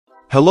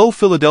Hello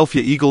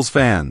Philadelphia Eagles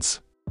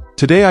fans!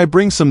 Today I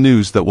bring some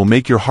news that will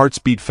make your hearts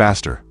beat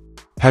faster.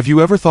 Have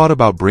you ever thought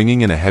about bringing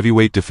in a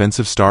heavyweight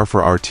defensive star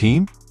for our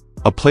team?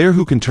 A player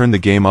who can turn the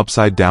game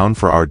upside down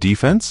for our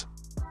defense?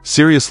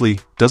 Seriously,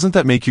 doesn't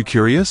that make you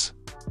curious?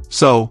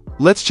 So,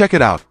 let's check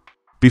it out.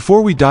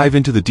 Before we dive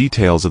into the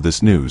details of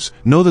this news,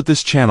 know that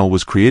this channel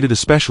was created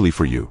especially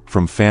for you,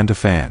 from fan to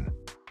fan.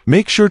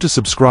 Make sure to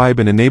subscribe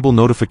and enable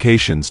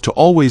notifications to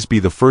always be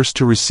the first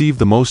to receive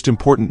the most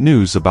important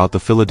news about the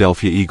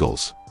Philadelphia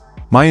Eagles.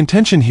 My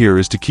intention here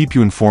is to keep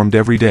you informed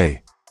every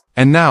day.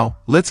 And now,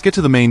 let's get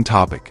to the main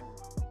topic.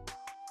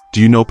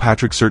 Do you know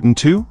Patrick Surtain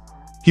too?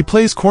 He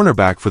plays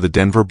cornerback for the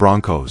Denver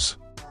Broncos.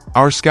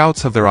 Our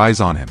scouts have their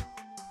eyes on him.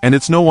 And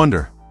it's no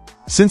wonder.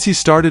 Since he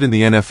started in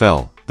the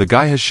NFL, the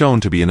guy has shown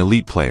to be an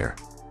elite player.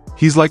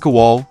 He's like a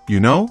wall, you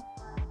know?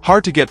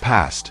 Hard to get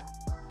past.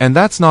 And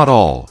that's not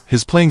all,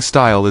 his playing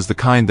style is the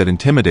kind that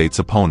intimidates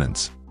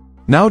opponents.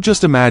 Now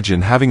just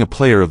imagine having a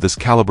player of this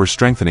caliber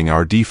strengthening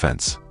our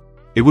defense.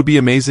 It would be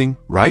amazing,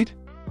 right?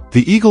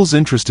 The Eagles'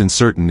 interest in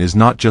Surtain is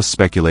not just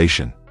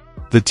speculation.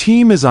 The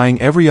team is eyeing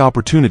every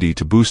opportunity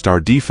to boost our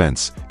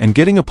defense, and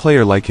getting a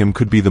player like him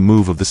could be the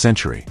move of the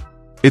century.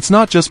 It's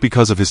not just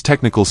because of his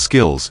technical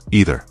skills,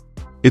 either.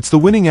 It's the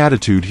winning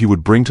attitude he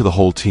would bring to the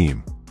whole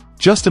team.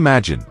 Just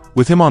imagine,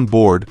 with him on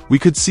board, we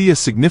could see a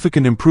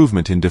significant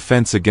improvement in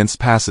defense against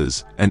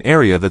passes, an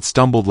area that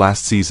stumbled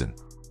last season.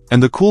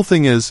 And the cool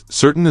thing is,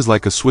 Surtain is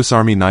like a Swiss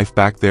Army knife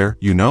back there,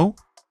 you know?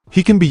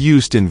 He can be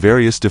used in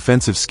various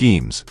defensive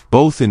schemes,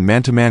 both in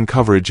man-to-man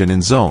coverage and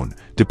in zone,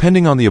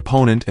 depending on the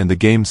opponent and the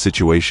game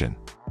situation.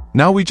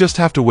 Now we just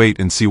have to wait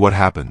and see what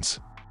happens.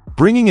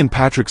 Bringing in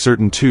Patrick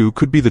Surtain too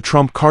could be the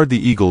trump card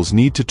the Eagles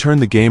need to turn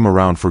the game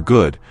around for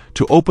good,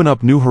 to open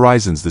up new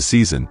horizons this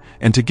season,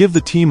 and to give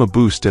the team a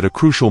boost at a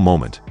crucial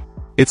moment.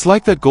 It's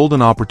like that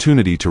golden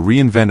opportunity to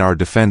reinvent our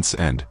defense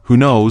and, who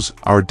knows,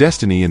 our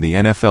destiny in the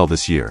NFL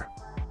this year.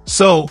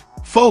 So,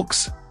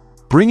 folks,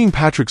 bringing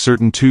Patrick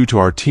Surtain too to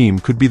our team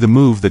could be the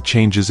move that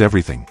changes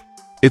everything.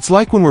 It's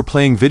like when we're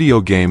playing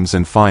video games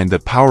and find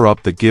that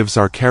power-up that gives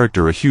our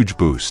character a huge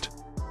boost.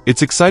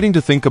 It's exciting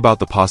to think about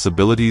the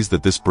possibilities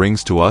that this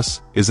brings to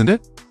us, isn't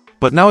it?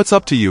 But now it's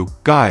up to you,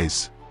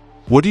 guys.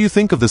 What do you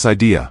think of this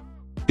idea?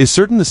 Is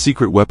Surtain the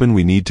secret weapon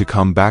we need to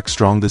come back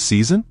strong this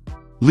season?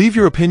 Leave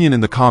your opinion in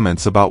the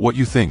comments about what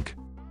you think.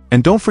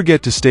 And don't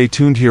forget to stay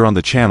tuned here on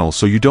the channel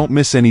so you don't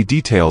miss any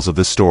details of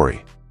this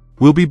story.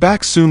 We'll be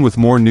back soon with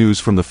more news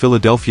from the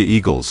Philadelphia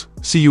Eagles.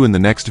 See you in the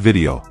next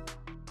video.